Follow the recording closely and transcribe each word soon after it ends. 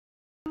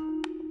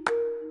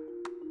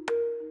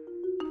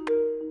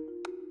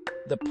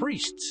The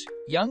priest's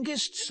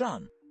youngest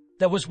son.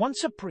 There was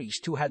once a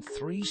priest who had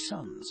 3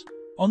 sons.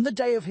 On the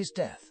day of his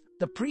death,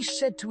 the priest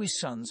said to his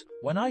sons,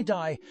 "When I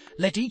die,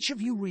 let each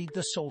of you read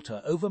the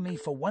Psalter over me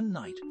for 1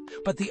 night."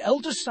 But the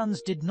elder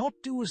sons did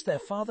not do as their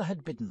father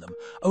had bidden them.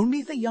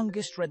 Only the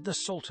youngest read the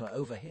Psalter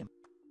over him.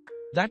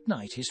 That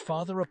night his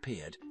father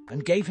appeared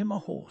and gave him a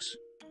horse.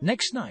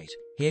 Next night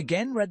he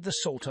again read the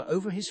Psalter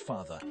over his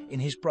father in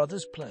his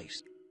brother's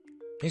place.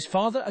 His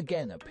father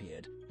again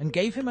appeared and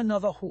gave him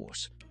another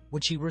horse,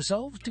 which he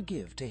resolved to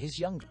give to his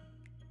younger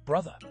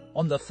brother.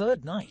 On the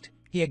 3rd night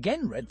he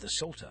again read the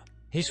Psalter.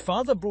 His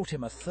father brought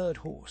him a 3rd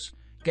horse,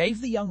 gave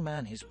the young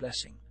man his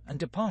blessing, and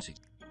departed.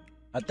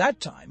 At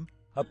that time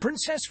a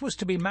princess was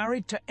to be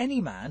married to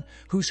any man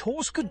whose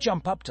horse could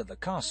jump up to the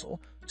castle,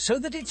 so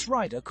that its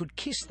rider could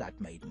kiss that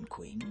maiden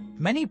queen.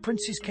 Many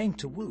princes came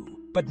to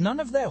woo, but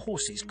none of their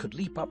horses could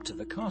leap up to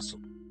the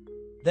castle.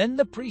 Then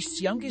the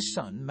priest's youngest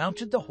son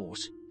mounted the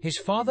horse his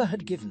father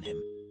had given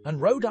him and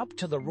rode up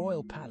to the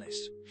royal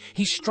palace.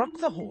 He struck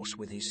the horse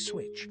with his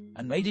switch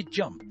and made it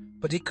jump,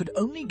 but it could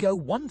only go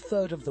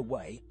 1/3 of the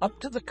way up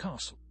to the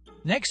castle.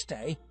 Next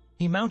day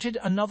he mounted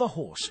another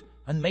horse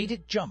and made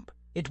it jump.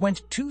 It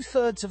went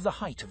 2/3 of the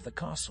height of the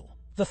castle.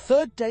 The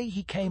 3rd day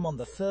he came on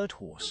the 3rd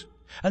horse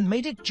and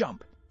made it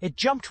jump. It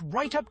jumped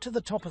right up to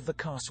the top of the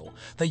castle.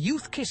 The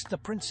youth kissed the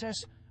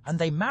princess, and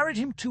they married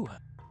him to her.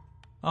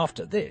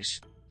 After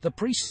this, the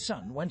priest's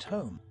son went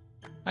home.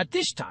 At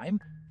this time,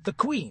 the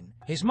queen,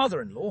 his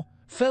mother-in-law,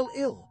 fell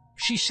ill.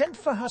 She sent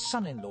for her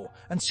son-in-law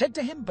and said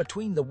to him,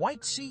 "Between the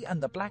White Sea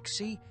and the Black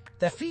Sea,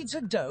 there feeds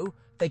a doe.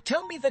 They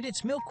tell me that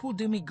its milk will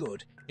do me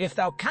good. If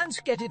thou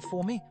canst get it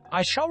for me,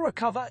 I shall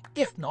recover.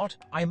 If not,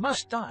 I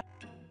must die."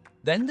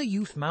 Then the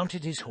youth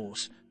mounted his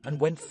horse and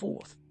went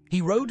forth.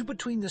 He rode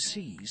between the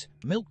seas,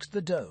 milked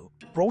the doe,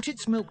 brought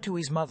its milk to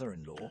his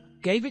mother-in-law,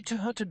 gave it to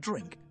her to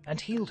drink,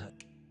 and healed her.